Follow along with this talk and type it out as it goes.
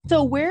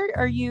So where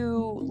are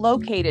you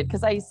located?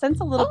 Because I sense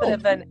a little bit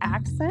of an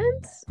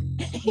accent.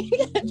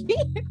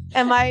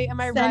 Am I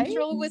right?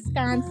 Central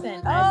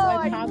Wisconsin. So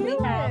I probably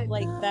have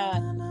like the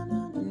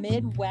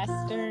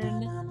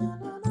Midwestern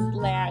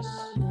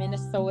 /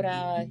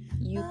 Minnesota,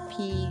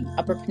 UP,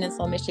 Upper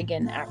Peninsula,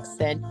 Michigan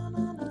accent.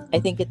 I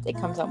think it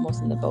comes out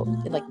most in the boat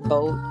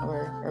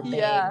or bay.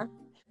 Yeah.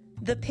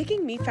 The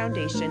Picking Me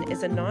Foundation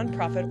is a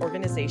nonprofit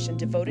organization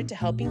devoted to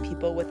helping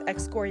people with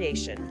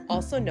excoriation,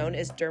 also known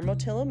as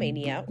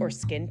dermatillomania or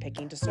skin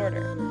picking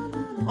disorder.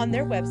 On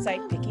their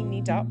website,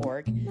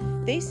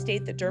 pickingme.org, they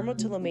state that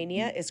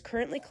dermatillomania is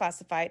currently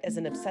classified as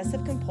an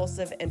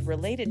obsessive-compulsive and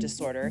related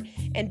disorder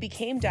and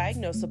became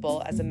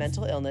diagnosable as a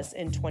mental illness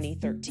in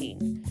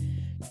 2013.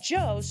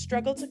 Jo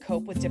struggled to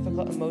cope with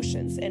difficult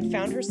emotions and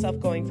found herself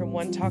going from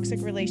one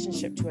toxic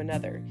relationship to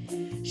another.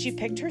 She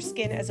picked her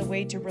skin as a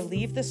way to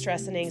relieve the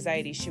stress and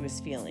anxiety she was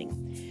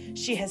feeling.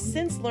 She has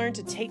since learned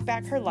to take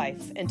back her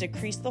life and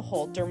decrease the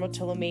hold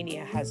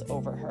dermatillomania has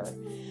over her.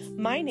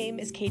 My name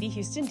is Katie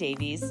Houston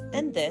Davies,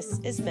 and this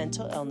is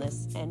Mental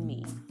Illness and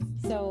Me.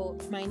 So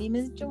my name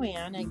is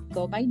Joanne. I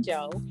go by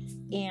Jo,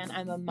 and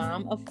I'm a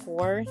mom of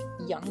 4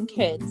 young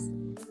kids,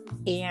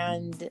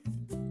 and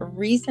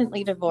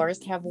recently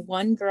divorced, have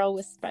one girl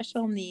with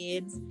special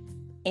needs,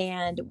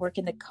 and work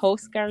in the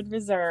Coast Guard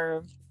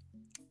Reserve,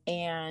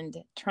 and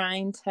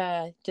trying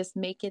to just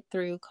make it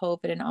through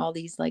COVID and all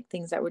these like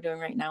things that we're doing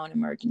right now in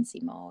emergency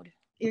mode.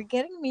 You're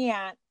getting me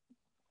at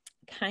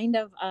kind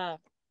of a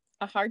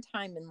hard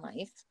time in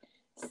life.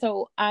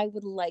 So I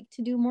would like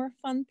to do more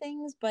fun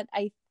things, but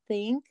I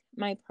think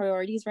my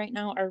priorities right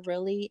now are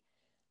really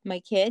my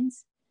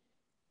kids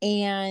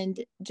and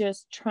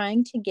just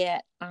trying to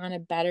get on a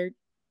better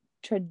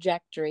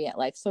trajectory at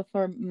life. So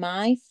for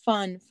my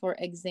fun, for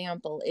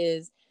example,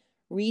 is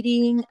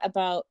reading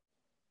about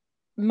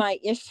my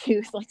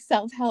issues, like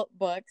self-help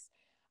books,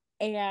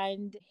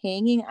 and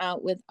hanging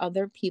out with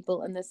other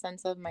people in the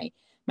sense of my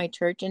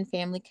church and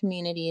family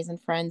communities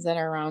and friends that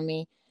are around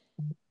me.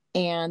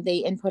 And they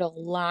input a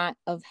lot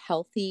of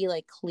healthy,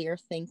 like clear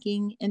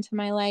thinking into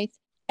my life.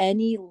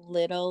 Any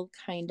little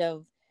kind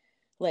of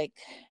like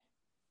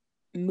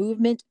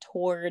movement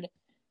toward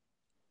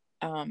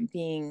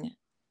being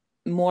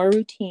more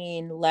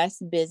routine, less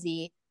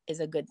busy is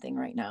a good thing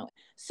right now.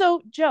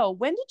 So, Jo,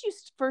 when did you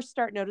first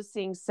start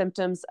noticing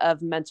symptoms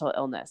of mental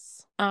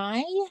illness?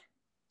 I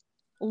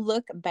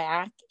look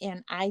back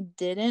and I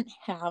didn't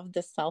have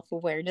the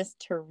self-awareness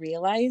to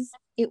realize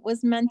it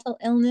was mental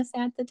illness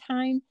at the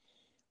time,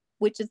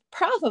 which is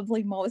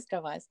probably most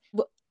of us.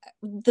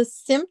 The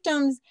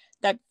symptoms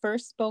that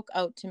first spoke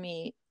out to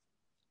me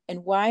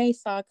and why I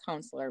saw a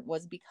counselor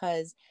was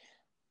because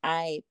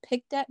I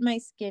picked at my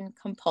skin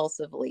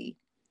compulsively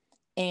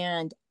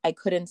and I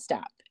couldn't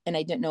stop and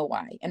I didn't know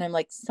why. And I'm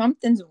like,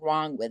 something's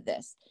wrong with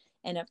this.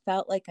 And it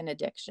felt like an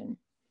addiction.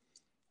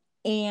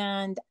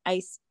 And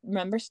I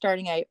remember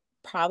I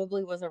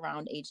probably was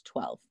around age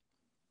 12.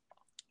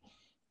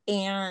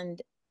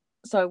 And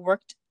so I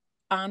worked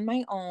on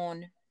my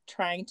own,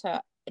 I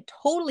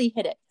totally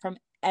hid it from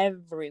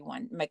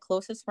everyone. My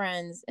closest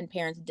friends and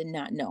parents did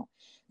not know.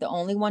 The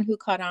only one who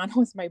caught on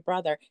was my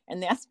brother.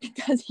 And that's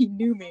because he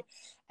knew me.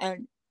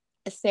 And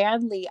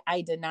sadly,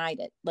 I denied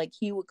it. Like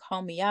he would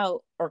call me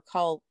out or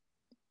call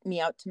me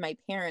out to my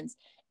parents.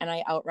 And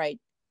I outright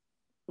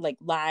like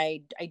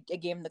lied. I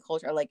gave him the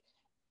culture like,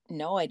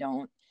 no, I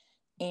don't.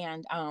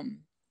 And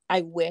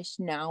I wish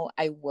now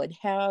I would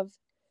have,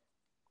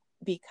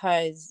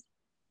 because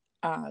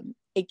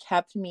it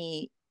kept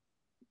me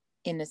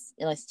in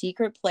a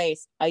secret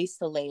place,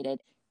 isolated.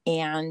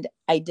 And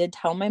I did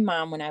tell my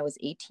mom when I was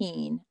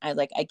 18, I was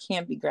like, I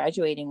can't be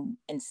graduating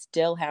and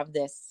still have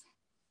this,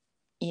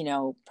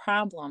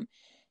 problem.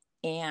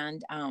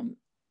 And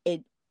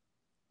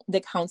the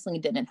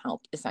counseling didn't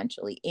help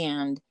essentially.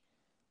 And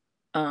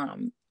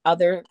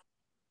other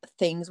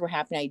things were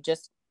happening. I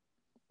just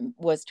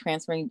was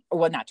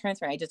not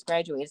transferring. I just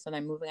graduated. So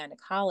I'm moving on to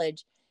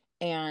college.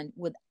 And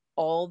with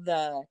all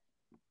the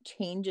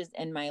changes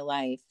in my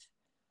life,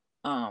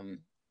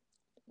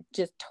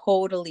 just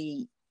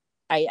totally,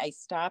 I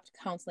stopped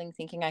counseling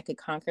thinking I could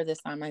conquer this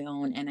on my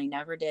own, and I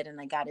never did.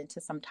 And I got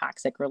into some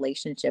toxic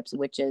relationships,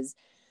 which is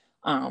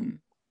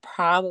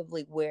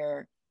probably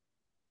where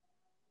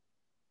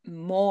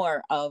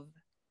more of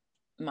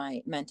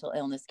my mental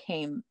illness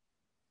came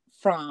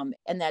from.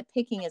 And that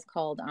picking is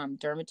called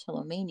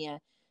dermatillomania.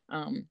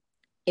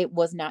 It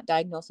was not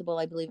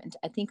diagnosable, I believe,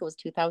 I think it was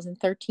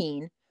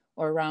 2013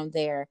 or around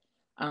there.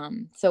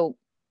 So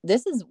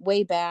this is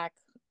way back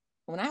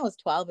when I was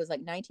 12, it was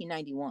like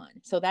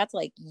 1991. So that's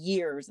like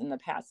years in the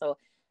past. So,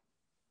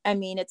 I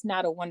mean, it's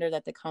not a wonder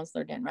that the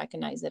counselor didn't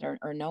recognize it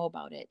or know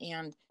about it.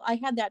 And I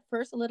had that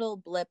first little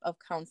blip of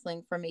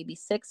counseling for maybe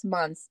 6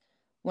 months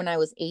when I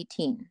was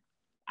 18.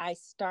 I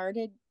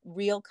started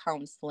real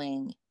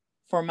counseling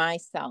for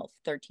myself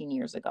 13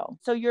 years ago.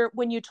 So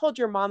when you told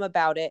your mom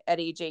about it at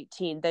age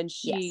 18, then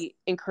she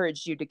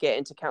encouraged you to get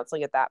into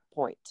counseling at that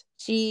point.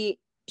 She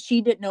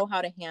didn't know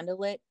how to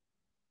handle it.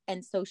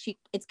 And so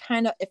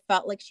it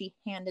felt like she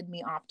handed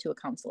me off to a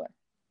counselor.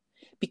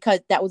 because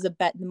that was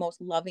the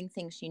most loving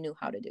thing she knew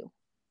how to do.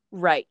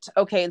 Right.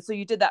 Okay. And so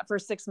you did that for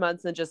 6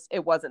 months and just,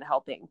 it wasn't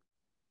helping.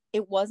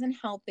 It wasn't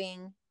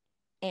helping.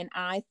 And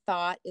I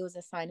thought it was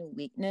a sign of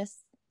weakness.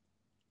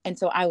 And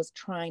so I was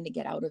trying to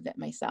get out of it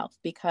myself,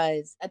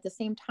 because at the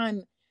same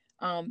time,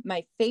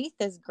 my faith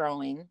is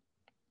growing.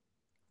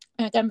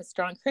 Like, I'm a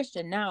strong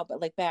Christian now,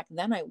 but like back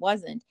then I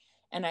wasn't.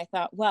 And I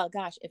thought, well,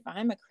 gosh, if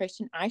I'm a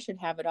Christian, I should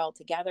have it all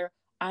together.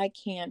 I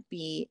can't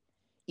be,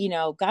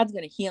 God's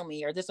going to heal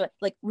me or this.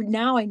 Like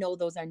now I know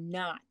those are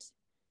not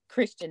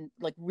Christian,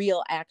 like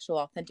real, actual,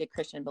 authentic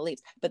Christian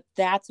beliefs, but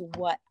that's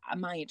what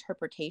my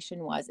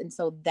interpretation was. And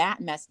so that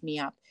messed me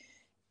up.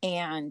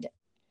 And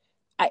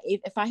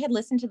if I had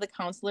listened to the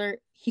counselor,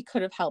 he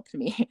could have helped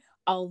me.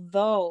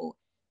 Although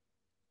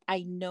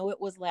I know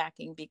it was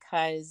lacking,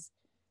 because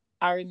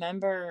I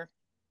remember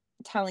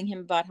telling him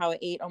about how I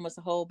ate almost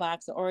a whole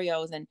box of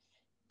Oreos,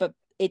 but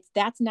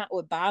that's not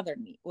what bothered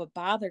me. What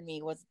bothered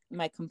me was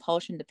my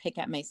compulsion to pick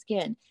at my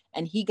skin.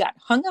 And he got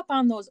hung up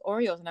on those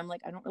Oreos. And I'm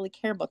like, I don't really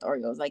care about the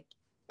Oreos. Like,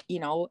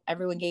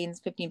 everyone gains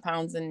 15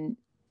 pounds and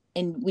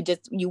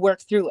you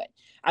work through it.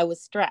 I was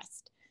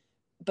stressed,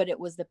 but it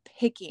was the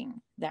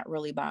picking that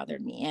really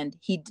bothered me. And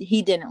he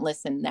didn't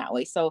listen that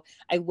way. So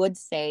I would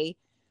say,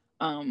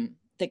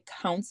 the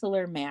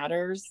counselor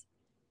matters,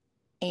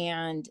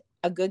 and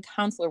a good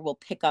counselor will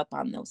pick up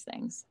on those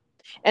things.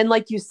 And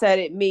like you said,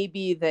 it may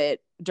be that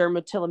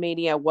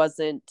dermatillomania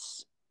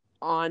wasn't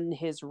on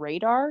his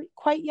radar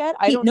quite yet.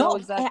 I don't know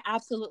exactly.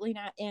 Absolutely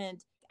not.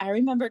 And I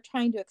remember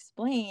trying to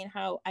explain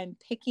how I'm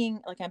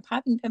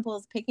popping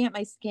pimples, picking at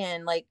my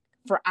skin, like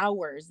for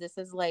hours. This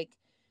is like,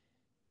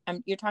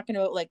 you're talking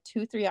about like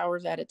 2-3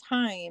 hours at a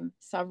time,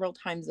 several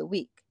times a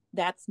week.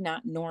 That's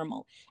not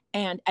normal.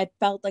 And I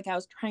felt like I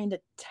was trying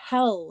to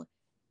tell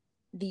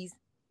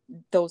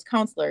those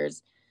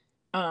counselors,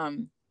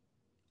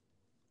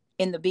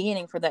 in the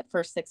beginning for that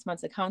first 6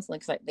 months of counseling,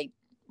 because they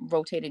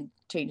rotated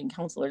changing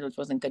counselors, which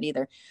wasn't good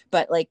either,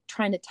 but like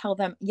trying to tell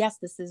them, yes,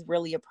 this is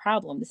really a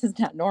problem. This is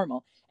not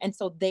normal. And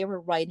so they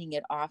were writing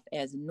it off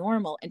as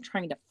normal and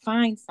trying to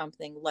find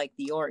something like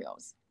the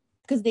Oreos,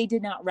 because they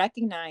did not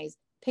recognize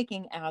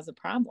picking as a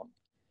problem.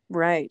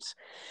 Right.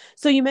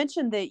 So you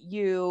mentioned that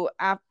you,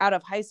 out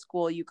of high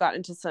school, you got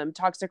into some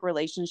toxic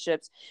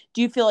relationships.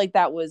 Do you feel like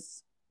that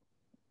was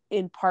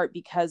in part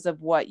because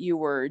of what you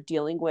were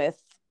dealing with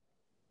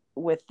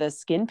the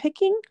skin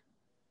picking?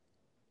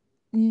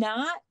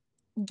 Not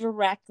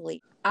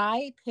directly.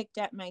 I picked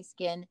at my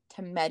skin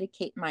to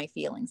medicate my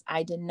feelings.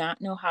 I did not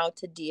know how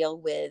to deal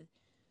with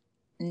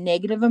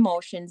negative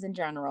emotions in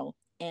general,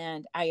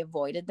 and I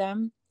avoided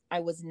them. I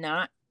was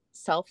not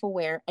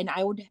self-aware, and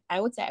I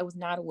would say I was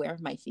not aware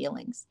of my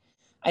feelings.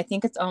 I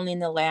think it's only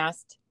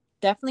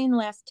definitely in the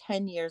last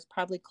 10 years,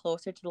 probably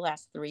closer to the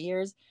last 3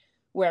 years,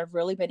 where I've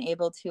really been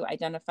able to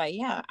identify,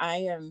 yeah,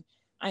 I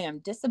am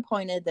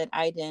disappointed that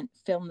I didn't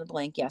fill in the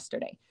blank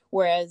yesterday.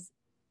 Whereas,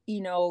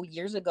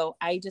 years ago,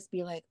 I just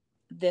be like,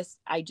 this,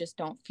 I just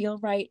don't feel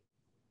right,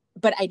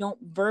 but I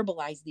don't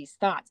verbalize these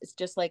thoughts. It's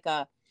just like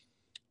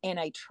and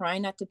I try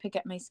not to pick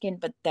at my skin,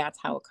 but that's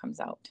how it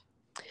comes out.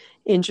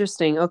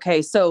 Interesting.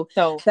 Okay. So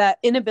that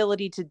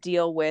inability to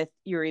deal with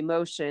your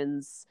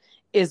emotions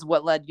is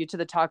what led you to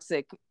the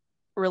toxic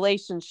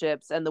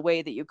relationships, and the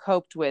way that you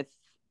coped with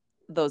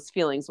those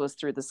feelings was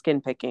through the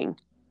skin picking.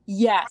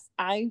 Yes.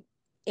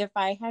 If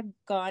I had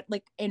gone,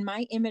 like, and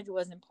my image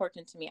was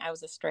important to me. I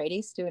was a straight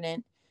A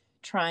student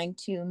trying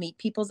to meet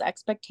people's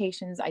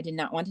expectations. I did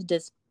not want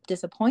to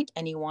disappoint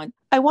anyone.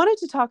 I wanted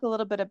to talk a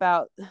little bit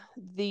about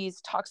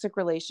these toxic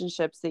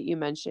relationships that you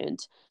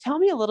mentioned. Tell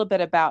me a little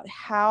bit about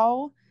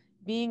how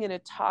being in a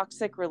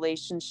toxic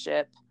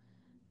relationship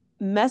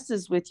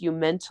messes with you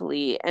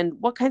mentally, and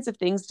what kinds of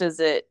things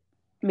does it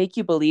make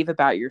you believe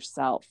about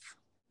yourself?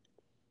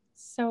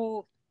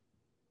 So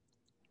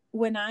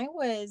when I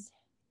was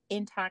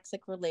in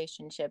toxic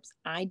relationships,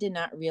 I did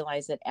not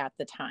realize it at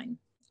the time.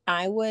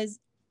 I was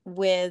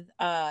with,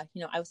 I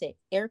would say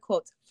air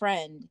quotes,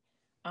 friend,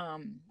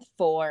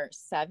 for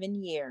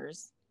 7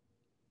 years.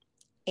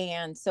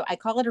 And so I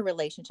call it a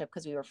relationship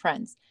because we were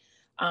friends.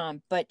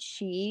 But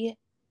she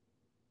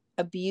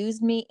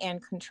abused me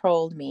and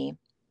controlled me.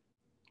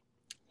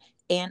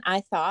 And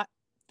I thought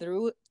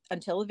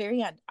until the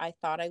very end, I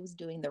thought I was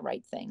doing the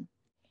right thing.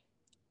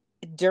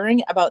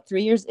 During about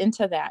 3 years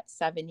into that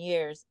 7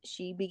 years,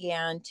 she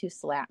began to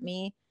slap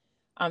me.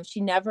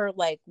 She never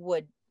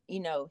would,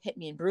 hit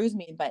me and bruise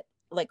me, but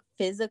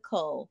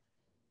physical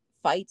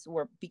fights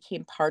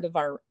became part of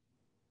our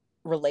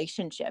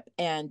relationship.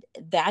 And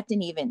that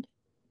didn't even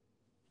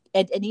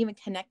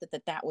connected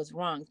that was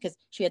wrong, because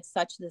she had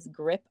such this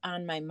grip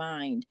on my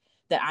mind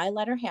that I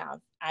let her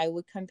have. I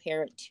would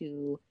compare it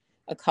to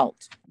a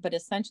cult. But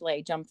essentially,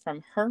 I jumped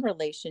from her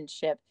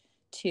relationship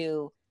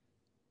to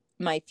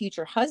my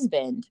future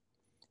husband,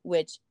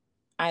 which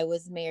I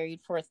was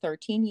married for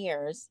 13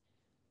 years.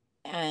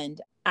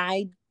 And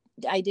I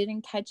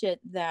didn't catch it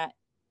that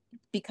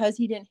because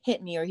he didn't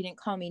hit me or he didn't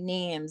call me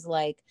names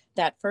like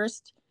that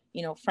first,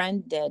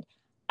 friend did,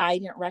 I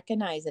didn't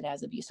recognize it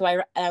as abuse. So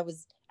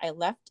I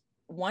left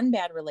one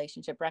bad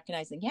relationship,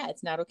 recognizing, yeah,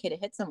 it's not okay to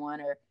hit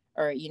someone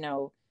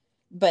or,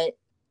 but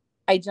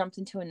I jumped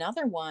into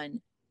another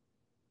one,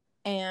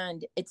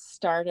 and it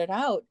started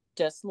out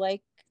just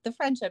like the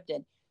friendship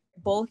did.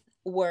 Both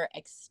were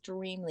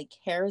extremely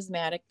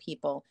charismatic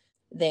people.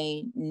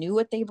 They knew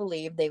what they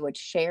believed. They would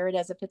share it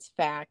as if it's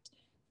fact.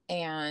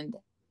 And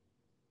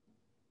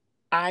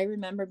I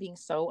remember being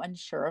so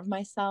unsure of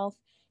myself.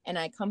 And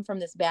I come from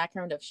this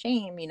background of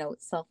shame,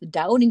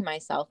 self-doubting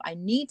myself. I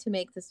need to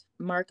make this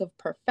mark of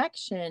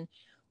perfection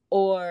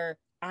or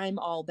I'm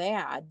all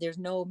bad. There's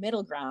no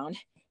middle ground.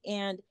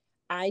 And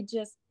I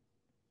just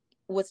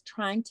was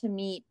trying to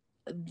meet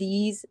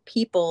these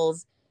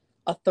people's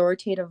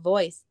authoritative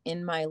voice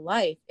in my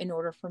life in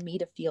order for me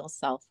to feel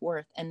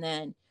self-worth. And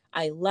then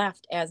I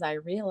left as I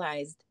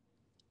realized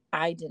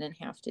I didn't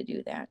have to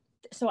do that.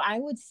 So I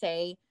would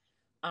say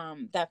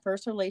that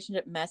first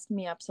relationship messed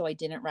me up, so I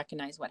didn't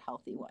recognize what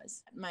healthy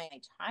was. My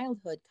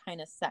childhood kind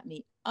of set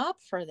me up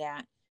for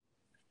that.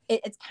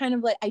 It's kind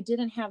of like I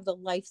didn't have the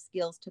life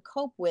skills to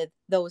cope with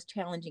those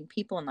challenging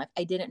people in life.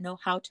 I didn't know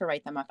how to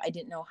write them off. I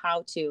didn't know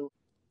how to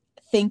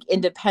think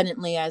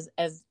independently as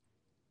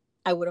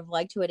I would have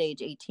liked to at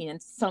age 18.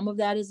 And some of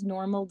that is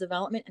normal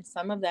development. And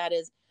some of that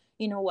is,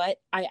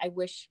 I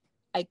wish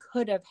I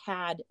could have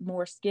had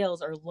more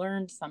skills or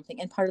learned something.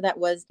 And part of that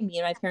was me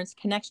and my parents'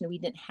 connection. We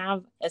didn't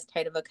have as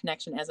tight of a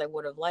connection as I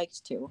would have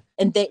liked to.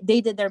 And they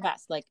did their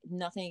best, like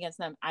nothing against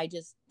them. I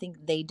just think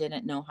they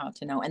didn't know how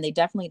to know. And they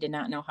definitely did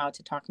not know how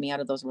to talk me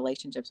out of those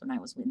relationships when I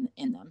was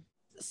in them.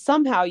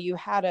 Somehow you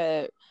had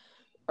a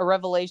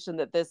revelation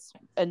that this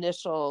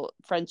initial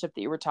friendship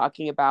that you were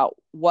talking about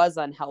was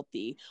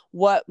unhealthy.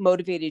 What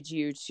motivated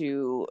you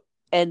to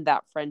end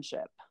that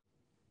friendship?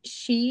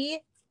 She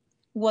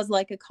was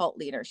like a cult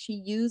leader. She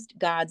used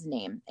God's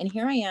name. And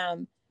here I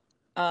am,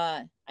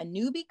 a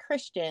newbie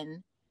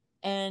Christian.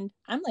 And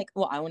I'm like,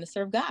 well, I want to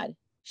serve God.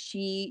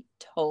 She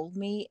told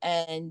me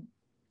and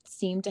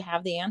seemed to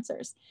have the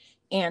answers.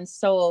 And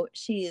so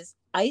she is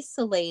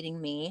isolating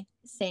me,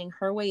 saying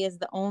her way is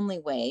the only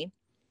way.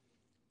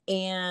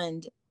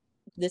 And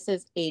this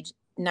is age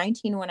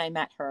 19 when I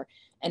met her.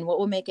 And what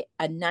will make it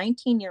a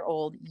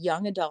 19-year-old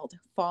young adult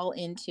fall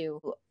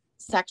into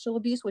sexual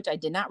abuse, which I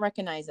did not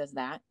recognize as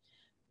that.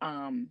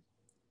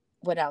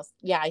 What else?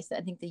 Yeah, I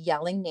think the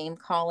yelling, name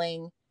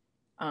calling,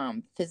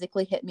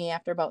 physically hit me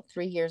after about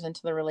 3 years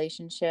into the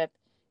relationship,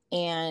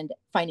 and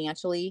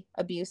financially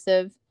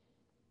abusive,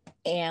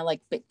 and like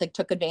they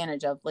took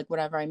advantage of like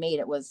whatever I made.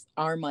 It was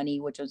our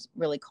money, which was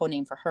really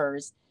codename for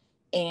hers.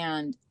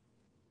 And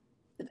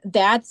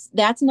that's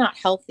not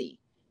healthy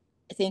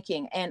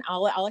thinking. And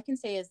all I can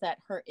say is that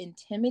her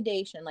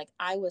intimidation, like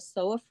I was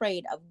so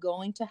afraid of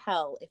going to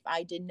hell if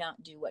I did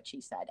not do what she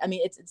said. I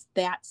mean, it's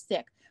that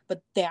sick,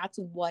 but that's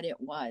what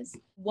it was.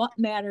 What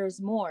matters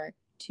more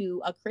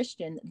to a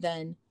Christian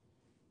than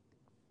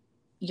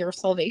your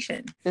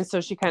salvation? And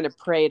so she kind of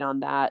preyed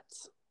on that.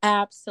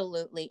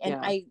 Absolutely.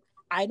 And yeah.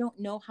 I don't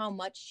know how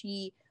much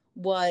she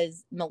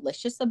was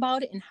malicious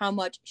about it and how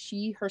much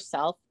she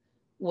herself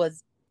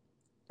was.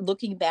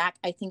 Looking back,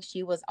 I think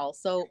she was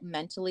also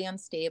mentally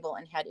unstable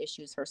and had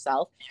issues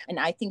herself. And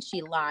I think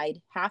she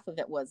lied. Half of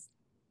it was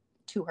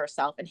to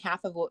herself and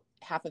half of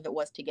it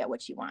was to get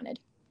what she wanted.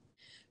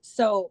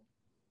 So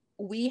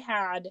we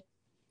had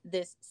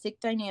this sick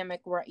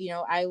dynamic where,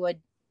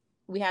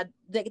 we had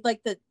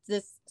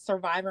this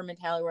survivor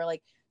mentality where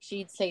like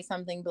she'd say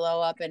something,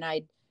 blow up, and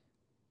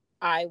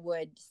I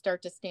would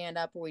start to stand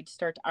up, or we'd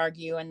start to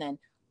argue, and then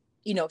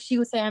she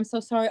would say, I'm so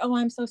sorry. Oh,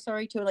 I'm so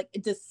sorry too. Like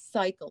it just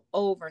cycled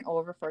over and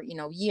over for,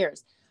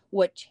 years.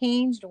 What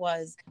changed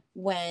was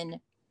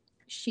when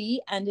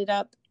she ended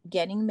up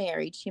getting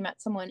married. She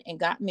met someone and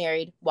got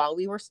married while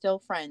we were still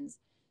friends.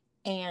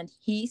 And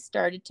he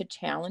started to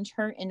challenge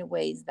her in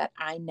ways that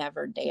I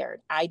never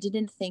dared. I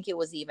didn't think it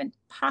was even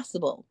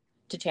possible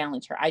to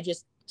challenge her. I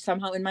just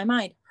somehow in my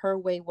mind, her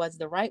way was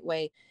the right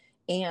way.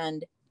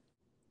 And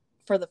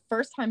for the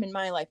first time in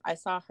my life, I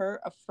saw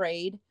her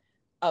afraid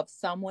of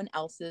someone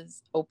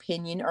else's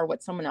opinion or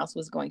what someone else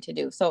was going to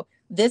do. So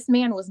this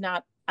man was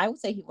not, I would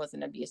say he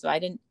wasn't abusive.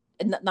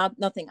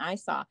 Nothing I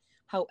saw.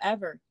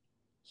 However,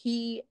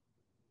 he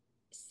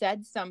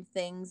said some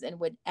things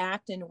and would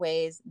act in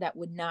ways that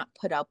would not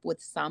put up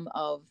with some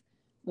of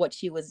what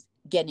she was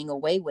getting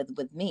away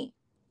with me.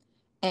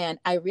 And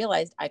I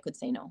realized I could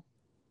say no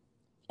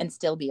and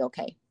still be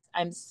okay.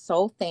 I'm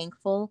so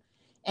thankful.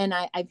 And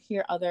I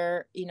hear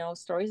other,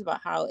 stories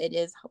about how it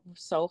is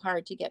so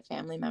hard to get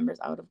family members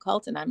out of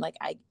cults. And I'm like,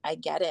 I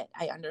get it.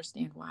 I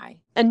understand why.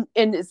 And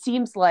it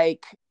seems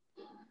like,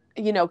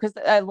 because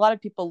a lot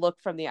of people look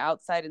from the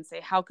outside and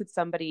say, how could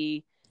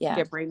somebody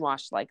get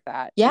brainwashed like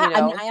that? Yeah.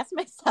 I mean, I asked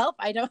myself,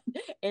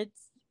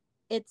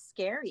 it's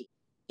scary.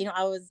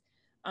 I was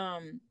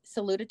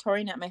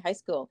salutatorian at my high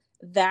school.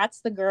 That's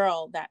the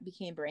girl that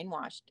became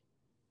brainwashed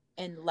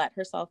and let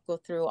herself go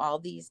through all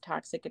these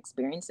toxic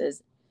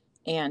experiences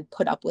and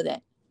put up with it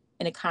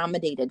and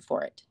accommodated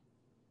for it.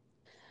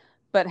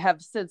 But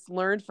have since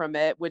learned from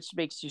it, which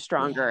makes you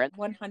stronger.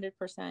 Yeah,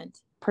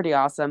 100%. Pretty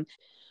awesome.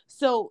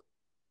 So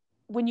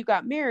when you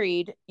got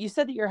married, you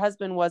said that your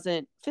husband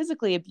wasn't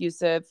physically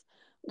abusive.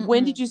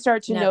 When did Mm-mm, you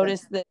start to never.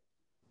 notice that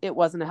it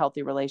wasn't a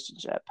healthy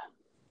relationship?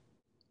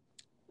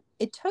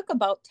 It took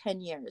about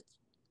 10 years.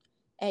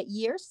 At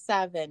year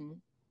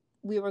 7,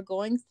 we were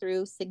going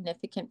through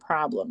significant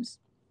problems.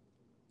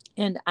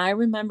 And I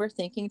remember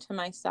thinking to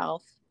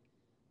myself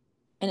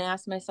and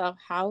asked myself,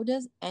 how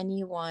does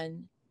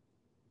anyone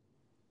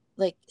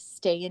like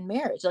stay in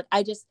marriage? Like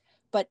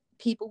but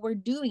people were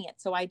doing it.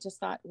 So I just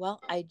thought,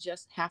 well, I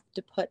just have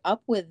to put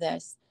up with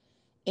this.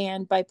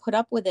 And by put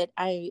up with it,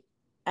 I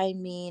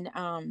mean,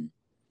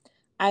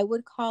 I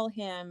would call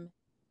him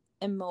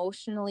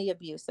emotionally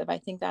abusive. I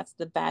think that's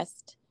the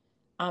best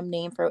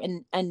name for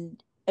it.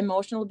 And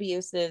emotional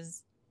abuse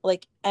is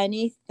like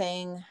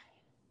anything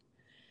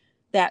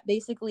that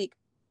basically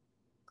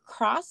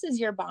crosses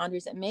your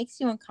boundaries. It makes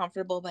you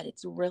uncomfortable, but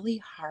it's really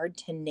hard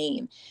to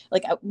name.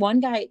 Like one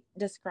guy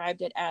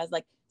described it as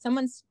like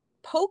someone's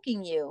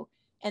poking you,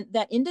 and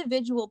that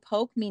individual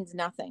poke means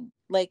nothing.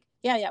 Like,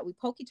 yeah, we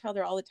poke each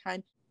other all the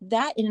time.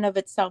 That in and of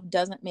itself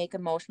doesn't make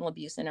emotional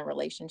abuse in a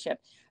relationship.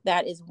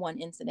 That is one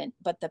incident.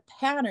 But the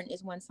pattern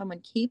is when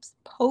someone keeps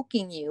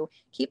poking you,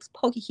 keeps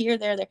poking here,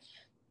 there,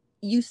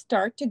 you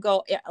start to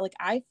go, like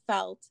I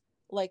felt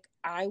like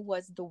I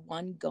was the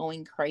one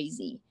going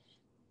crazy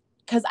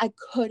because I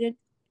could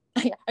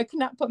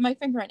not put my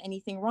finger on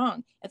anything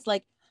wrong. It's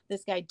like,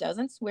 this guy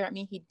doesn't swear at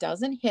me. He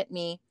doesn't hit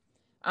me.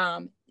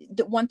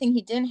 The one thing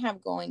he didn't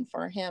have going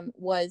for him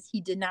was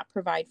he did not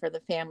provide for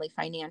the family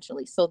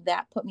financially. So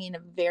that put me in a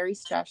very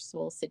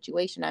stressful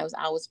situation. I was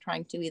always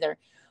trying to either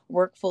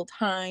work full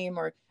time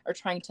or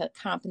trying to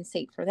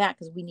compensate for that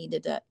because we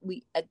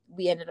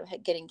ended up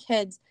getting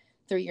kids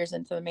 3 years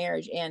into the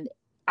marriage. And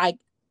I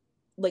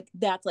like,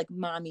 that's like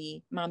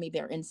mommy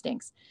bear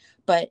instincts.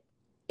 But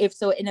if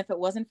it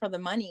wasn't for the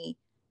money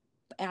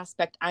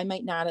aspect, I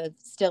might not have,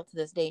 still to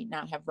this day,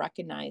 not have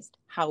recognized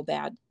how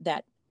bad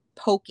that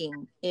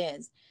poking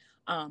is.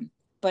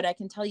 But I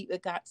can tell you,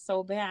 it got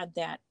so bad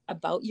that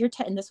about year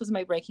 10, and this was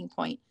my breaking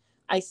point,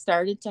 I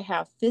started to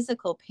have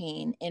physical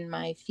pain in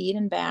my feet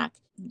and back.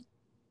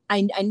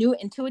 I knew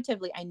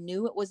intuitively, I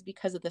knew it was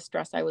because of the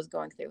stress I was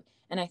going through.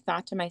 And I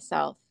thought to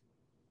myself,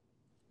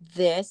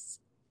 this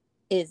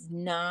is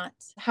not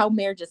how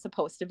marriage is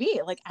supposed to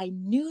be. Like, I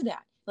knew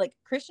that, like,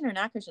 Christian or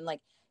not Christian, like,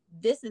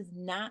 this is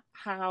not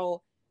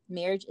how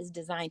marriage is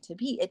designed to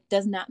be. It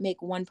does not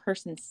make one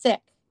person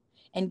sick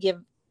and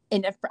give.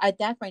 And at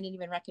that point, I didn't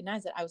even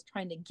recognize it. I was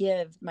trying to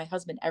give my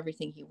husband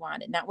everything he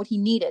wanted, not what he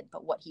needed,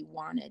 but what he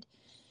wanted.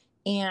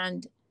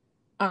 And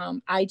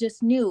I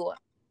just knew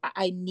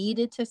I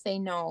needed to say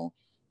no.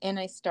 And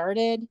I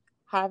started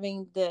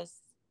having this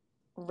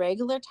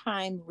regular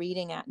time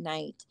reading at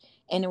night.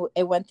 And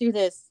it went through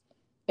this,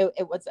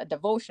 it was a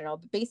devotional,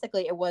 but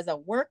basically it was a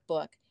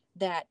workbook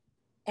that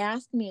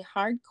asked me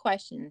hard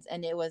questions.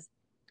 And it was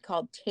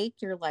called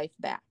Take Your Life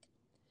Back.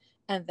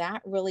 And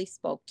that really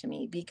spoke to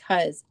me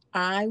because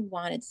I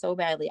wanted so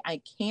badly.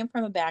 I came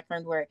from a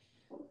background where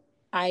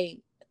I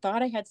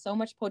thought I had so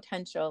much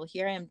potential.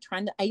 Here I am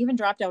I even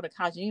dropped out of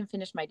college. I didn't even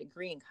finish my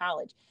degree in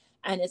college.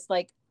 And it's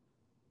like,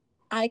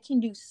 I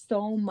can do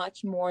so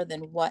much more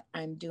than what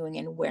I'm doing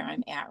and where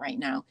I'm at right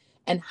now.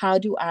 And how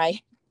do I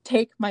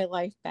take my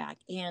life back?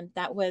 And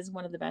that was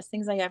one of the best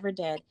things I ever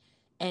did.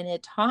 And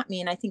it taught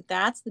me. And I think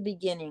that's the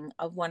beginning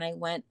of when I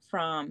went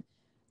from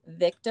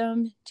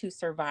victim to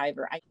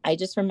survivor. I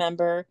just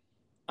remember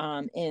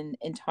in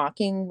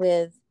talking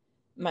with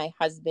my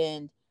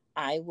husband,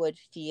 I would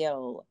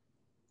feel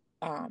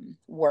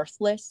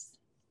worthless.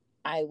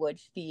 I would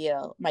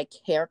feel my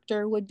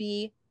character would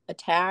be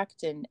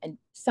attacked, and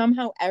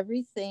somehow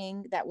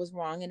everything that was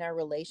wrong in our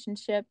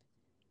relationship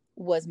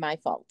was my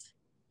fault.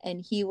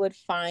 And he would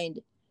find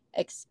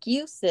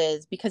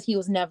excuses because he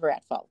was never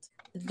at fault.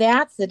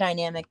 That's the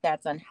dynamic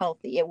that's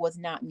unhealthy. It was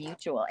not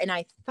mutual. And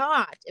I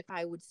thought if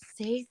I would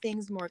say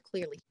things more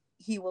clearly,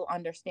 he will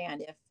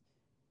understand.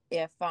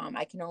 If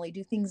I can only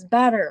do things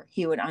better,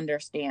 he would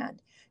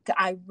understand.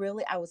 I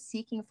was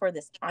seeking for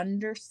this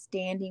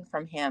understanding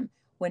from him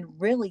when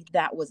really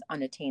that was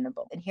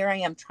unattainable. And here I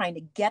am trying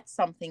to get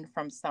something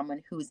from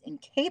someone who's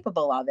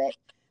incapable of it,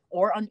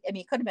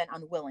 it could have been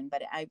unwilling,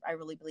 but I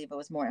really believe it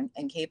was more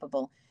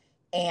incapable.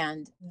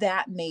 And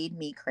that made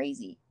me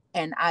crazy.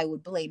 And I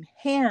would blame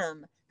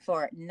him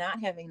for not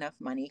having enough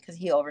money because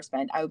he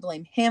overspent. I would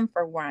blame him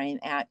for where I'm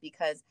at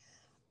because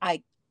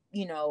I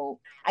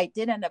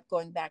did end up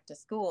going back to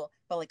school,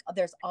 but like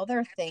there's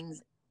other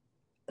things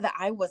that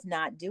I was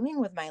not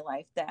doing with my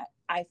life that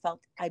I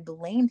felt I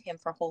blamed him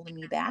for holding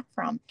me back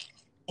from.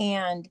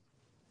 And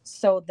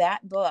so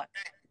that book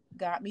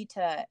got me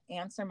to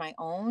answer my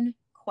own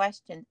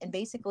question and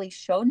basically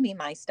showed me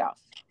my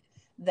stuff,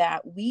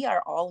 that we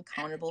are all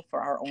accountable for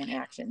our own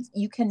actions.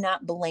 You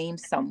cannot blame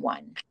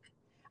someone.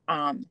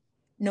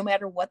 No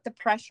matter what the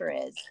pressure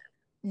is,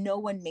 no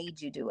one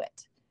made you do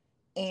it.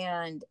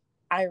 And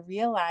I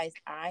realized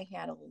I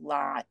had a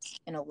lot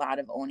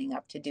of owning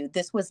up to do.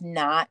 This was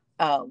not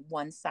a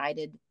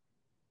one-sided,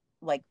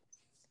 like,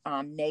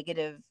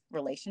 negative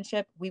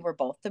relationship. We were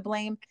both to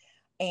blame.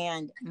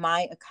 And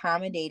my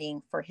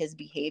accommodating for his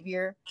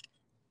behavior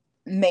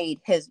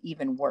made his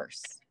even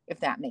worse, if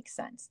that makes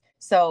sense.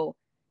 So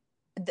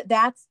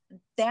that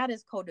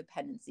is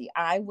codependency.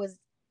 I was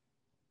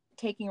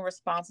taking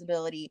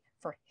responsibility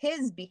for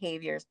his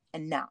behaviors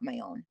and not my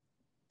own.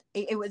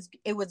 It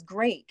was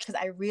great because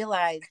I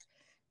realized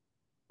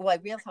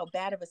how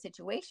bad of a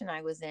situation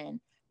I was in,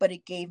 but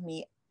it gave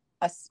me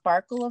a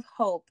sparkle of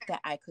hope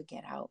that I could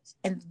get out.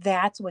 And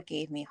that's what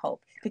gave me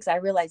hope, because I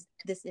realized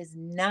this is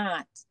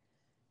not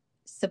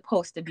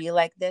supposed to be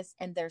like this.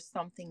 And there's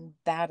something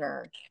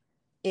better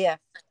if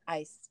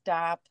I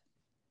stop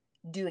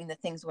doing the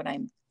things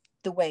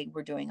the way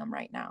we're doing them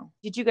right now.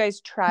 Did you guys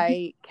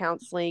try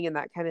counseling and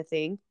that kind of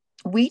thing?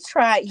 We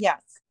tried,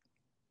 yes.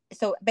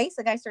 So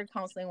basically I started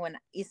counseling when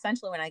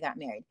I got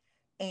married,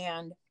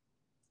 and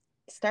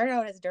started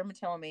out as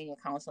dermatillomania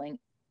counseling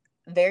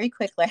very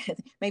quickly,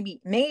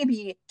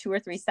 maybe 2 or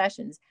 3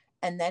 sessions.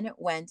 And then it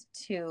went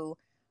to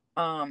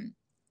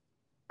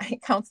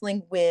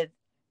counseling with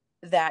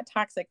that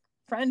toxic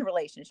friend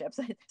relationships.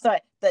 So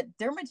the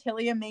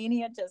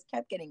dermatillomania just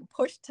kept getting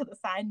pushed to the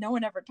side. No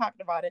one ever talked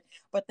about it,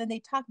 but then they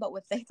talked about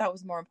what they thought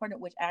was more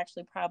important, which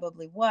actually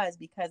probably was,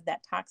 because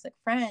that toxic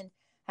friend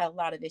had a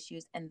lot of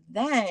issues. And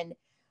then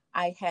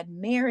I had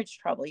marriage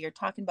trouble. You're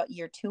talking about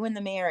year 2 in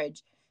the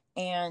marriage,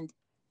 and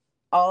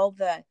all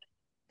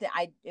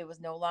it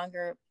was no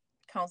longer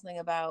counseling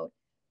about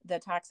the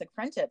toxic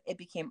friendship. It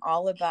became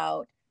all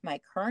about my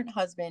current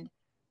husband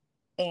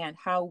and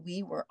how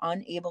we were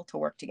unable to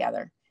work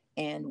together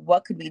and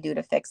what could we do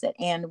to fix it.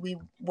 And we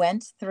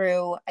went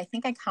through, I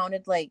think I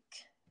counted like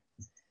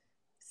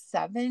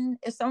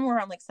somewhere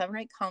around like 7 or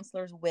 8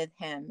 counselors with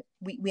him.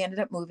 We ended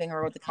up moving,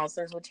 or the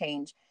counselors would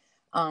change.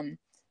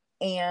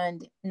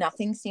 And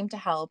nothing seemed to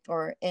help,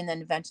 and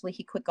then eventually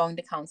he quit going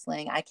to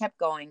counseling. I kept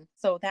going.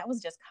 So that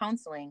was just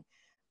counseling.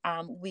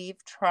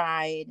 We've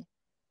tried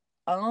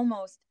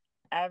almost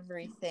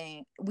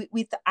everything.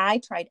 I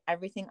tried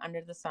everything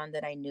under the sun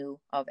that I knew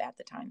of at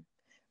the time.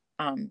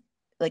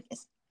 Like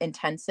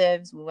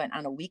intensives. We went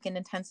on a weekend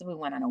intensive. We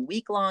went on a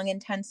week-long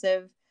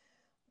intensive.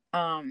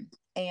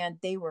 And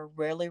they were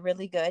really,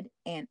 really good.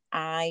 And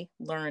I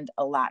learned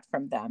a lot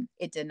from them.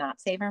 It did not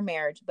save our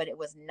marriage, but it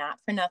was not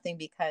for nothing,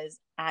 because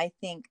I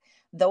think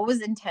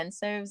those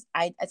intensives,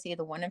 I'd say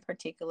the one in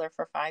particular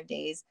for 5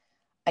 days,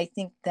 I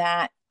think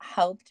that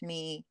helped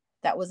me.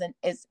 That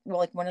it's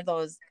like one of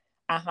those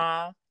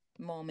aha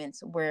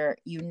moments where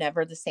you're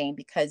never the same,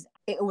 because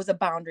it was a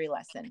boundary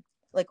lesson.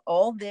 Like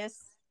all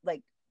this,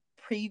 like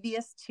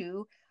previous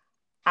to,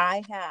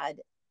 I had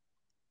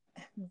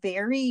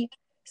very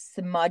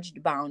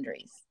smudged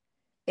boundaries.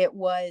 It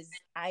was,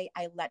 I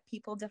let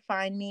people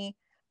define me.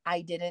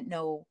 I didn't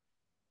know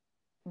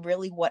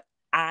really what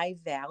I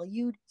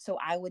valued. So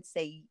I would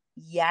say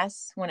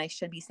yes when I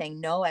should be saying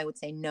no. I would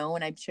say no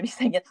when I should be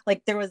saying yes.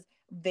 Like there was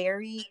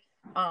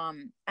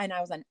and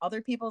I was on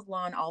other people's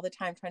lawn all the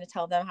time trying to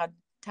tell them how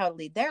to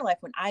lead their life,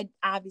 when I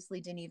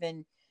obviously didn't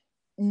even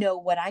know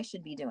what I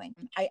should be doing.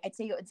 I'd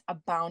say it's a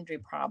boundary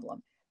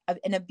problem.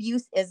 An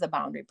abuse is a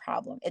boundary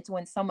problem. It's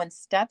when someone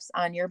steps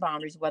on your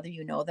boundaries, whether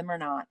you know them or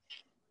not,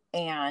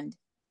 and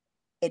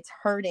it's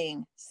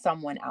hurting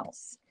someone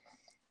else.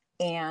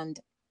 And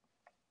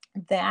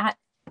that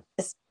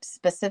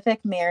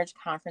specific marriage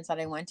conference that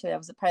I went to, that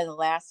was probably the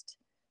last,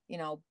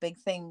 big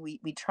thing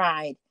we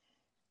tried.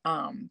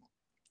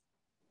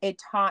 It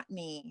taught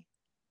me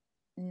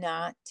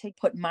not to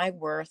put my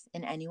worth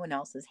in anyone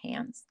else's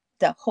hands,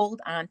 to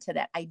hold on to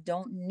that. I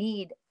don't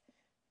need,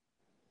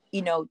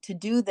 to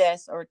do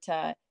this or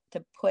to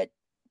put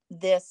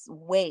this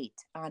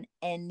weight on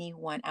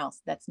anyone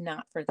else. That's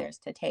not for theirs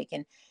to take.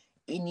 And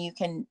you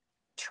can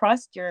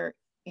trust your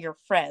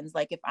friends.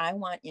 Like if I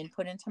want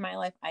input into my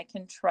life, I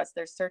can trust,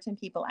 there's certain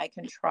people I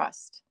can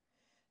trust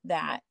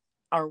that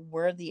are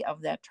worthy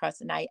of that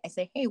trust. And I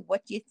say, hey,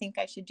 what do you think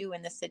I should do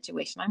in this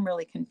situation? I'm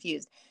really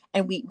confused.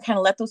 And we kind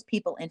of let those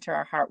people into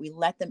our heart. We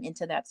let them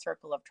into that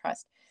circle of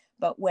trust.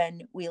 But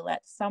when we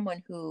let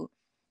someone who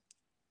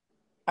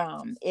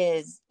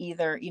is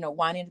either,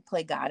 wanting to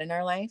play God in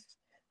our life,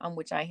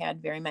 which I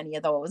had very many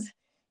of those,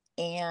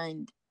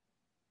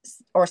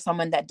 or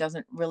someone that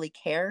doesn't really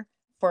care,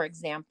 for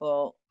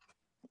example,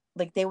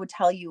 like they would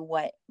tell you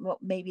what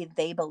maybe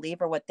they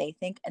believe or what they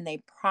think, and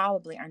they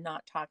probably are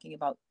not talking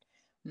about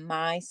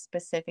my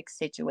specific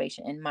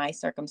situation and my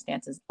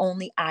circumstances.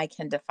 Only I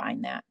can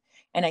define that.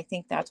 And I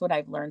think that's what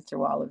I've learned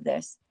through all of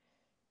this,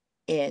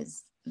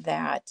 is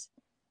that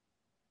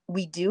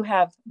we do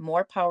have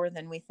more power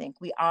than we think.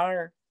 We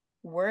are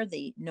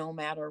worthy no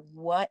matter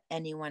what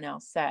anyone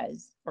else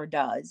says or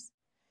does.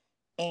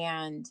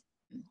 And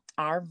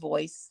our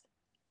voice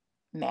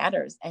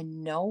matters,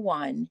 and no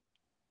one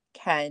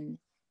can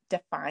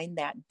define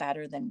that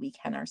better than we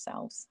can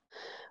ourselves.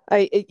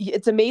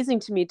 It's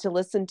amazing to me to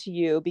listen to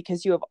you,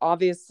 because you have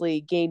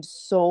obviously gained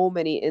so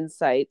many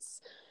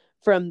insights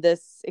from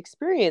this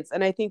experience.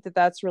 And I think that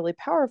that's really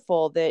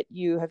powerful, that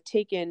you have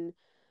taken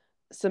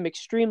some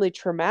extremely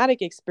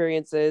traumatic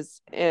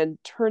experiences and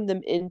turned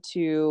them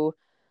into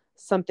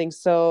something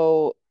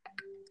so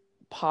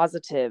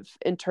positive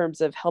in terms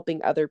of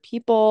helping other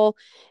people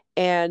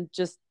and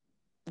just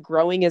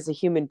growing as a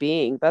human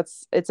being.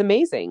 It's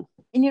amazing.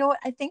 And you know what?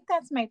 I think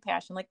that's my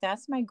passion. Like,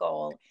 that's my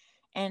goal.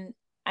 And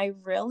I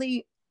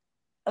really,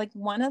 like,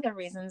 one of the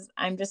reasons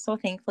I'm just so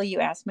thankful you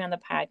asked me on the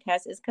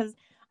podcast is because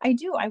I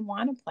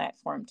want a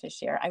platform to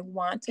share. I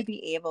want to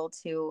be able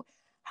to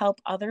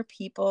help other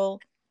people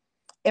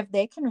if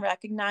they can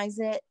recognize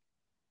it,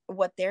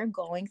 what they're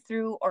going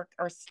through,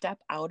 or step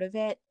out of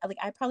it. Like,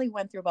 I probably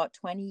went through about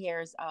 20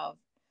 years of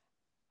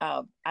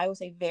I would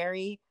say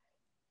very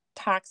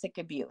toxic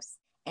abuse,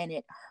 and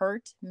it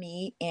hurt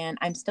me, and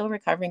I'm still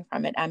recovering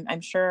from it.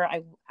 I'm sure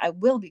I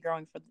will be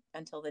growing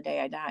until the day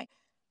I die.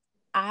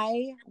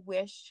 I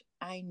wish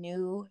I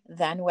knew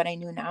then what I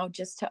knew now,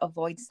 just to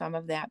avoid some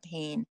of that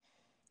pain.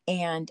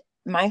 And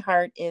my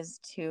heart is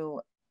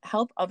to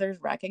help others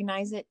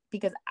recognize it,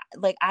 because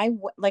like I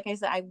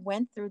said, I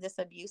went through this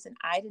abuse and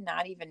I did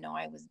not even know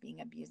I was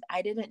being abused.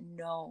 I didn't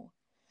know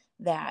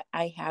that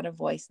I had a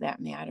voice that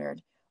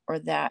mattered, or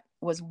that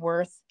was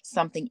worth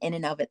something in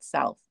and of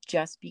itself,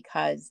 just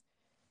because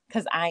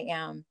I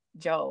am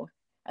Jo.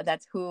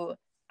 That's who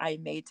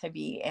I'm made to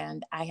be,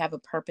 and I have a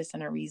purpose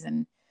and a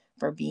reason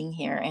for being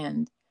here,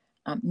 and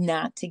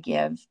not to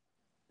give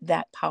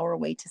that power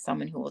away to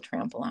someone who will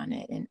trample on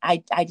it. And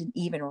I didn't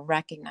even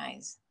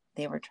recognize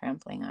they were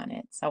trampling on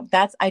it. So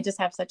I just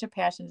have such a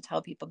passion to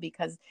tell people,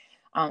 because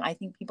I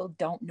think people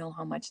don't know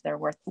how much they're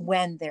worth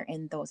when they're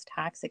in those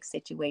toxic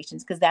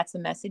situations, because that's the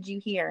message you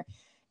hear,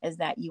 is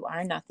that you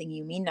are nothing,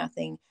 you mean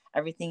nothing,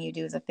 everything you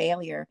do is a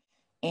failure,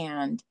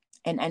 and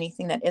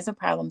anything that is a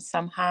problem,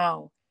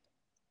 somehow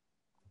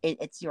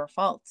it's your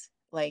fault.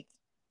 Like,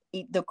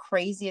 the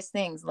craziest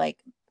things, like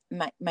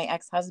my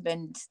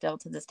ex-husband still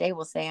to this day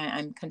will say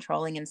I'm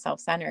controlling and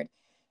self-centered,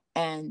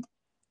 and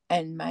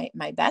my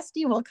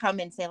bestie will come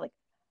and say, like,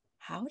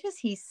 how does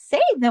he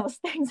say those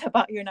things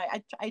about you? And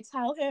I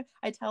tell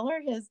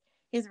her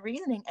his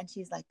reasoning, and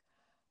she's like,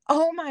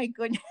 oh my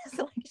goodness,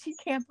 like, she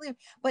can't believe.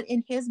 But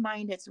in his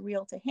mind, it's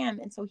real to him,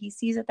 and so he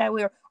sees it that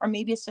way, or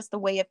maybe it's just a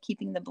way of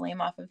keeping the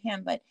blame off of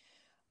him. But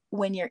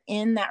when you're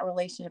in that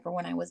relationship, or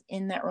when I was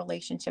in that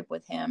relationship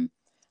with him,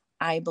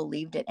 I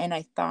believed it, and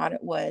I thought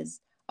it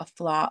was a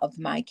flaw of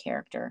my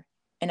character,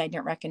 and I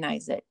didn't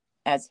recognize it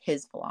as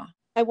his flaw.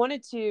 I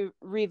wanted to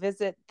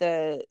revisit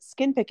the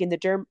skin picking,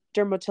 the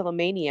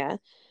dermatillomania.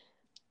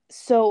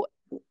 So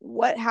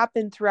what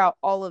happened throughout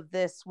all of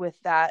this with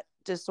that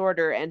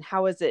disorder, and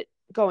how is it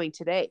going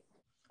today?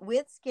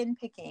 With skin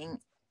picking,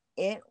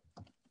 it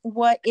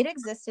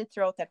existed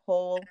throughout that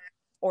whole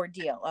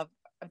ordeal of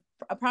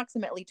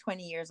approximately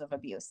 20 years of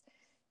abuse.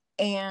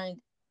 And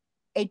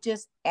it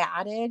just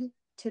added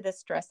to the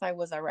stress I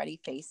was already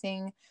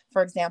facing.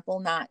 For example,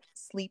 not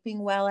sleeping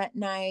well at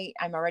night.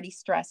 I'm already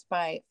stressed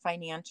by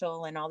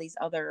financial and all these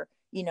other,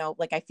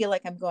 like, I feel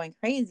like I'm going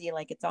crazy.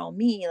 Like, it's all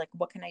me. Like,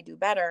 what can I do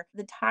better?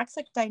 The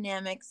toxic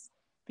dynamics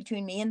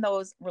between me and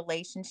those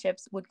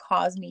relationships would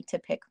cause me to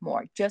pick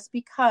more, just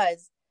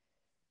because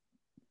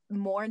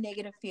more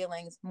negative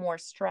feelings, more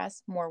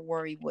stress, more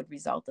worry would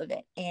result of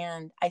it.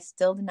 And I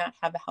still did not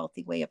have a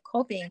healthy way of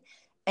coping.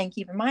 And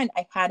keep in mind,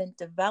 I hadn't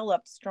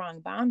developed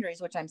strong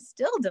boundaries, which I'm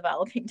still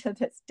developing to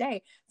this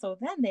day. So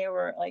then they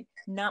were like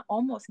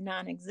almost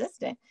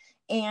non-existent.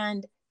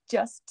 And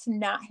just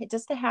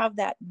to have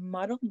that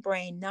muddled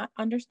brain, not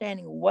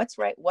understanding what's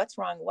right, what's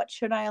wrong, what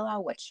should I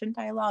allow, what shouldn't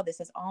I allow, this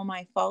is all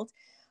my fault.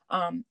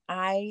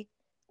 I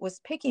was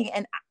picking,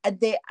 and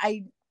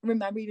I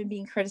remember even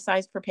being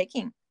criticized for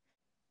picking.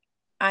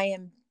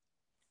 I'm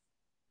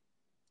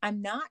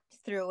not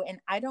through, and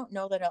I don't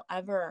know that I'll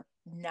ever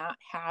not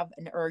have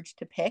an urge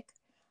to pick.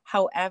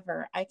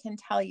 However, I can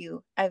tell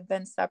you, I've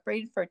been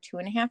separated for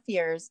 2.5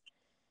 years,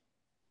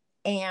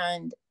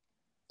 and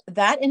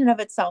that in and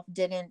of itself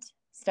didn't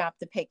stop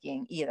the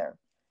picking either.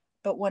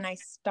 But when I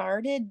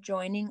started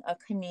joining a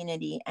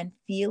community and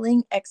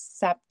feeling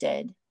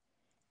accepted,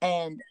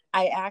 and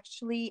I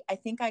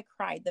think I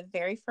cried the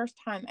very first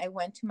time I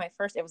went to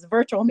it was a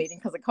virtual meeting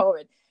because of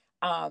COVID.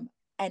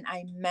 And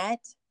I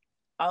met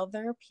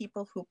other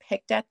people who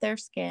picked at their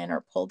skin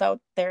or pulled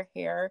out their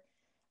hair.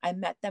 I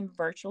met them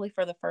virtually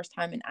for the first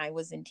time, and I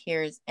was in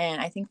tears.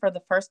 And I think for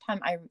the first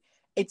time,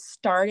 it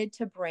started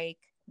to break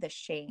the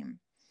shame,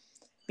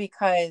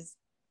 because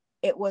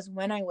it was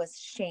when I was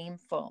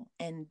shameful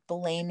and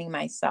blaming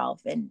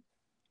myself. And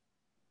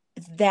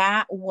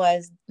that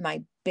was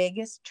my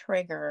biggest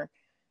trigger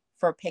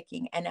for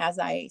picking. And as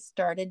I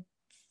started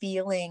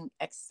feeling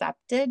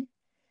accepted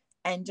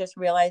and just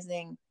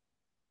realizing,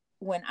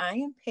 when I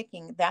am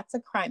picking, that's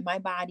a crime. My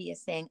body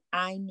is saying,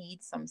 I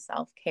need some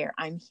self-care.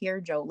 I'm here,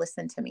 Jo.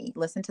 Listen to me.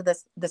 Listen to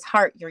this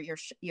heart.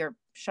 You're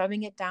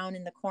shoving it down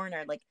in the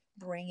corner. Like,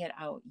 bring it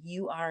out.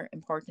 You are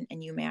important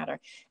and you matter.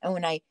 And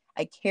when I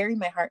carry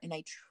my heart and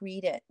I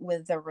treat it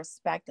with the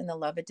respect and the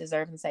love it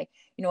deserves, and say,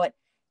 you know what,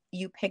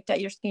 you picked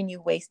at your skin,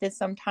 you wasted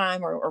some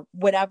time, or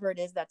whatever it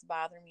is that's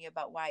bothering me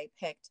about why I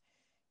picked.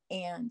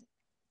 And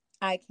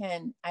I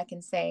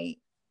can say,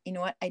 you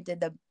know what, I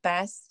did the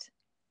best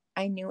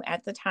I knew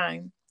at the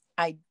time.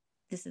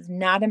 This is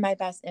not in my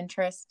best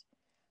interest,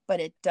 but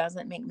it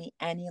doesn't make me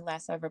any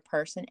less of a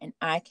person, and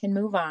I can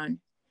move on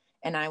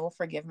and I will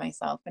forgive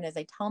myself. And as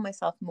I tell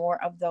myself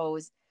more of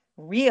those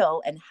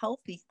real and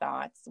healthy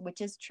thoughts,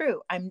 which is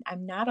true, I'm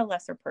not a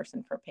lesser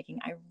person for picking.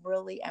 I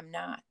really am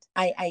not.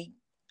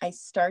 I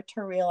start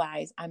to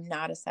realize I'm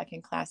not a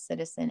second class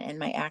citizen and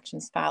my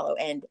actions follow.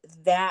 And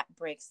that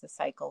breaks the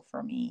cycle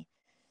for me.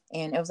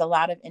 And it was a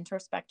lot of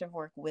introspective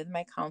work with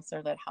my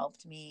counselor that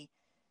helped me,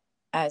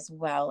 as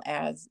well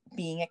as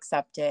being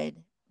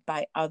accepted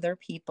by other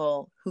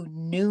people who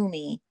knew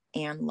me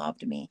and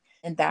loved me.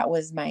 And that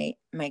was my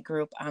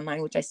group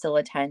online, which I still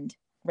attend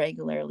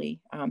regularly.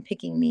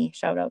 Picking Me,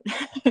 shout out,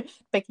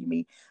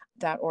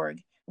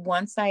 pickingme.org.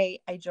 Once I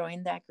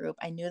joined that group,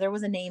 I knew there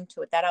was a name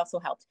to it. That also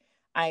helped.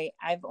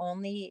 I've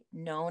only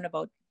known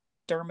about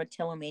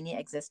dermatillomania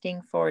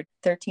existing for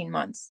 13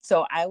 months.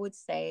 So I would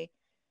say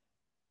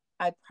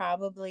I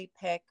probably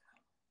pick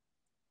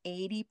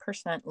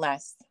 80%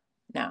 less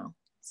now,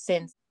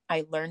 since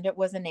I learned it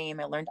was a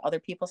name. I learned other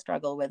people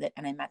struggle with it,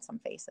 and I met some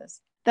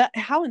faces. That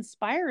how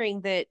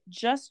inspiring that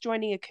just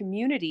joining a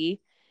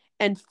community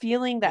and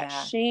feeling that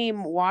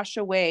shame wash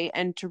away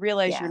and to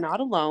realize you're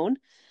not alone,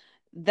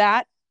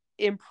 that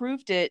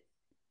improved it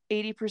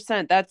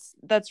 80%.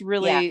 That's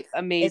really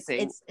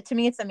amazing. It's to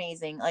me, it's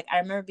amazing. Like, I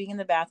remember being in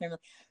the bathroom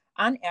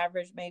on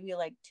average, maybe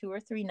like 2 or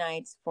 3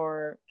 nights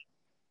for,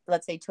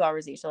 let's say 2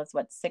 hours each. So that's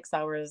what, 6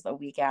 hours a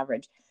week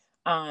average.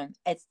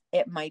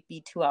 It might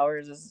be 2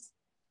 hours.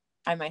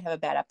 I might have a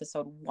bad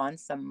episode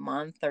once a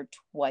month or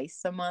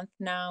twice a month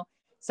now.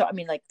 So, I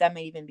mean, like, that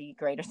may even be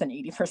greater than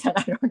 80%.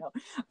 I don't know.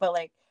 But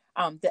like,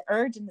 the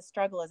urge and the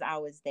struggle is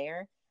always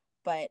there.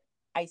 But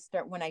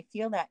when I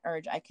feel that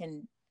urge, I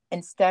can,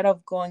 instead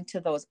of going to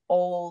those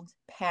old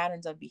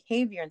patterns of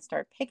behavior and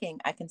start picking,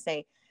 I can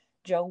say,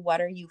 Jo,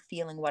 what are you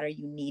feeling? What are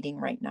you needing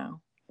right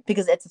now?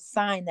 Because it's a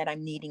sign that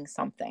I'm needing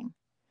something.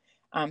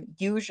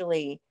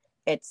 Usually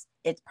it's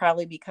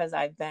probably because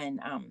I've been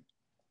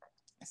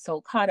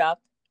so caught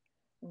up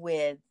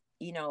with,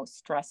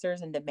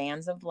 stressors and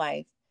demands of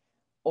life,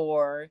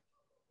 or,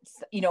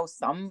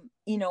 some,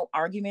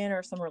 argument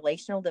or some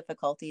relational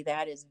difficulty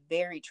that is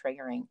very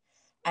triggering.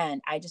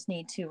 And I just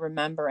need to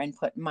remember and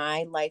put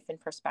my life in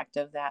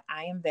perspective that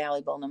I am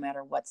valuable no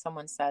matter what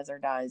someone says or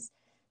does.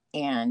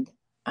 And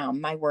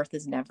my worth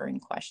is never in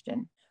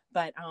question.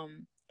 But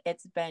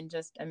it's been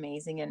just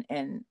amazing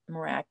and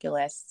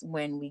miraculous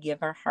when we give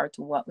our heart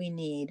to what we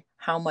need,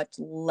 how much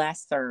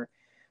lesser,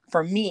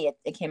 for me,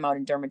 it came out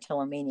in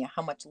dermatillomania,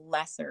 how much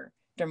lesser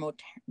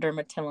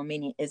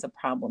dermatillomania is a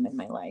problem in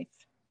my life.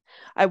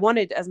 I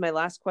wanted, as my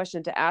last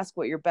question, to ask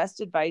what your best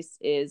advice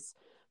is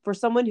for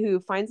someone who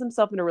finds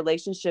themselves in a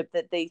relationship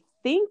that they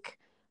think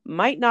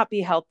might not be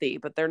healthy,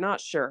 but they're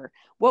not sure.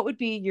 What would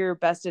be your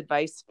best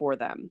advice for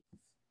them?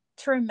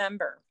 To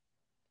remember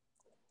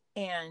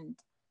and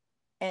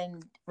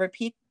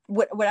repeat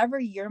whatever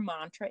your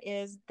mantra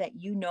is, that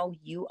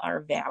you are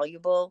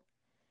valuable,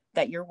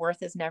 that your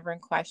worth is never in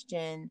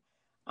question.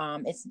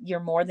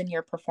 You're more than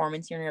your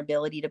performance, your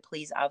ability to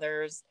please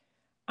others.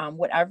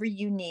 Whatever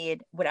you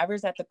need,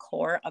 whatever's at the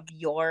core of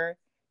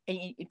and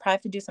you probably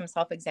have to do some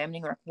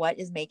self-examining work. What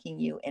is making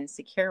you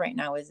insecure right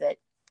now? Is it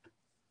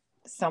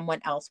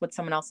what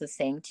someone else is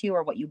saying to you,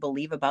 or what you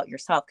believe about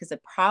yourself? Because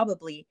it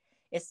probably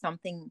is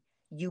something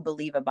you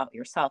believe about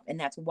yourself. And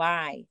that's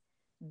why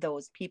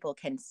those people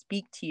can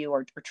speak to you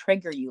or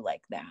trigger you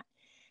like that.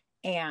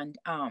 And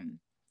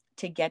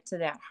to get to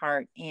that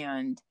heart,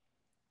 and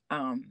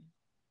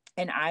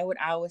I would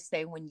always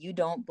say, when you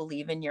don't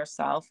believe in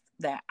yourself,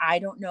 that I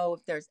don't know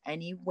if there's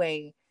any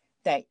way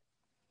that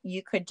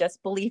you could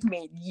just believe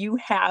me, you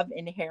have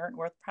inherent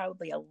worth,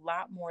 probably a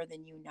lot more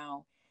than you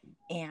know.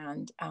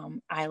 And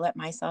I let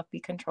myself be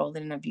controlled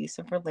in an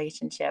abusive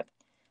relationship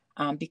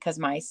because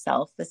my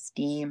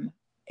self-esteem,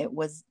 it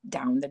was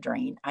down the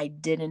drain. I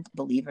didn't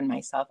believe in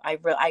myself. I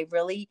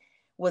really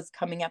was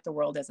coming at the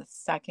world as a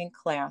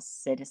second-class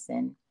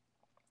citizen,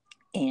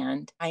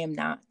 and I am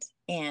not.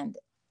 And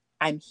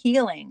I'm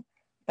healing,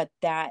 but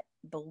that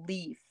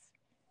belief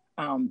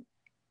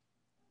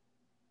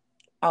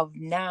of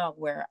now,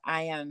 where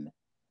I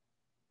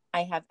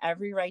have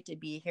every right to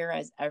be here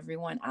as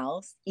everyone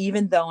else,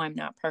 even though I'm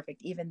not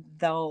perfect, even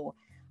though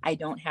I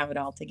don't have it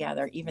all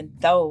together, even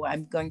though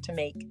I'm going to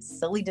make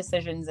silly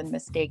decisions and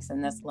mistakes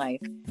in this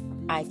life,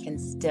 I can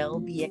still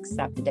be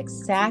accepted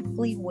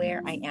exactly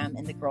where I am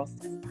in the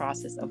growth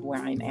process of where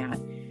I'm at.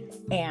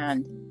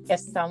 And if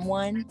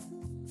someone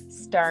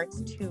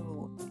starts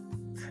to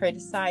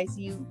criticize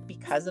you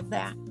because of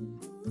that,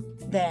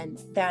 then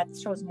that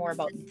shows more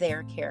about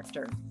their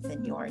character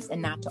than yours, and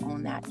not to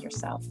own that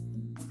yourself.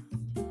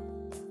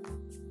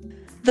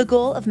 The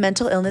goal of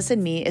Mental Illness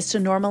and Me is to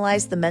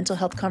normalize the mental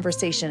health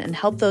conversation and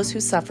help those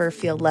who suffer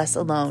feel less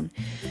alone.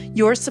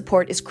 Your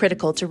support is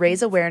critical to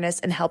raise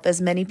awareness and help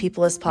as many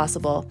people as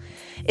possible.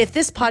 If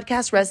this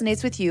podcast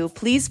resonates with you,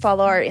 please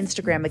follow our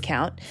Instagram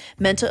account,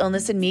 Mental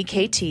Illness and Me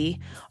KT,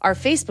 our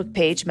Facebook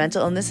page,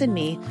 Mental Illness and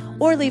Me,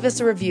 or leave us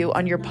a review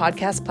on your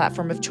podcast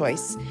platform of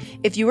choice.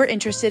 If you are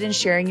interested in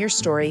sharing your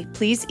story,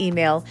 please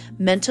email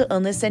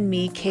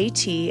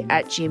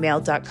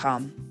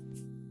mentalillnessandmekt@gmail.com.